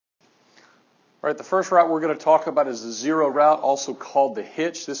All right, the first route we're going to talk about is the zero route, also called the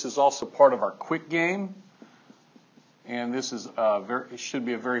hitch. This is also part of our quick game, and this is it should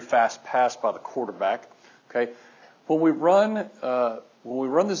be a very fast pass by the quarterback. Okay, when we run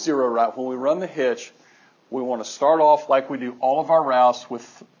the zero route, when we run the hitch, we want to start off like we do all of our routes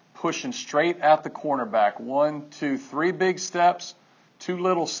with pushing straight at the cornerback. 1, 2, 3 big steps, 2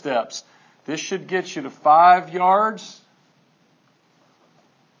 little steps. This should get you to 5 yards.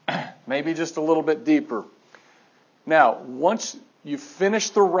 Maybe just a little bit deeper. Now, once you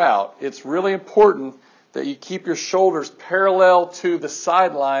finish the route, it's really important that you keep your shoulders parallel to the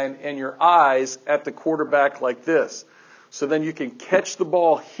sideline and your eyes at the quarterback like this. So then you can catch the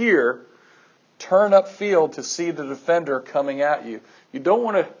ball here, turn upfield to see the defender coming at you. You don't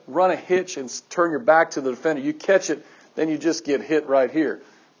want to run a hitch and turn your back to the defender. You catch it, then you just get hit right here.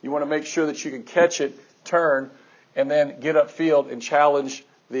 You want to make sure that you can catch it, turn, and then get upfield and challenge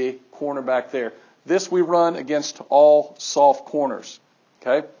the cornerback there. This we run against all soft corners.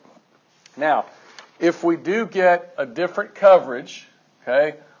 Okay? Now, if we do get a different coverage,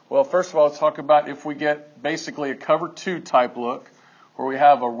 okay, well, first of all, let's talk about if we get basically a cover 2 type look, where we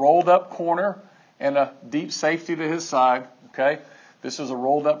have a rolled up corner and a deep safety to his side. Okay? This is a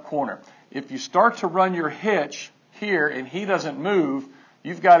rolled up corner. If you start to run your hitch here and he doesn't move,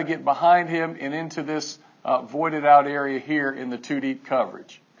 you've got to get behind him and into this voided out area here in the 2 deep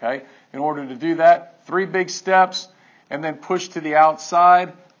coverage. Okay? In order to do that, 3 big steps and then push to the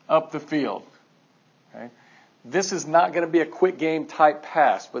outside up the field. Okay? This is not going to be a quick game type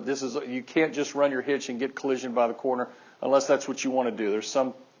pass, but you can't just run your hitch and get collision by the corner unless that's what you want to do. There's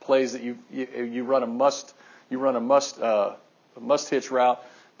some plays that you run a must hitch route,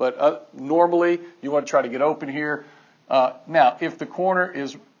 but normally you want to try to get open here. Now, if the corner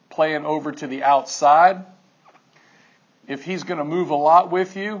is playing over to the outside, if he's going to move a lot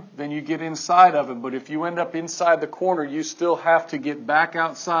with you, then you get inside of him. But if you end up inside the corner, you still have to get back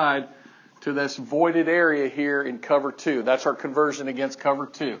outside to this voided area here in cover 2. That's our conversion against cover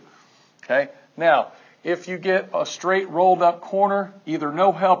 2. Okay? Now, if you get a straight rolled up corner, either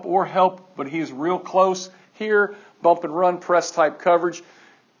no help or help, but he's real close here, bump and run, press type coverage,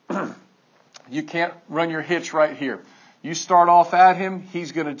 you can't run your hitch right here. You start off at him,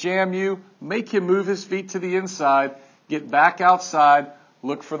 he's going to jam you, make him move his feet to the inside, get back outside,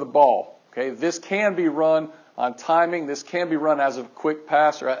 look for the ball. Okay, this can be run on timing. This can be run as a quick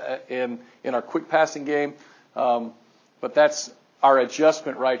pass or in our quick passing game. But that's our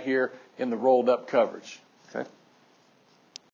adjustment right here in the rolled up coverage.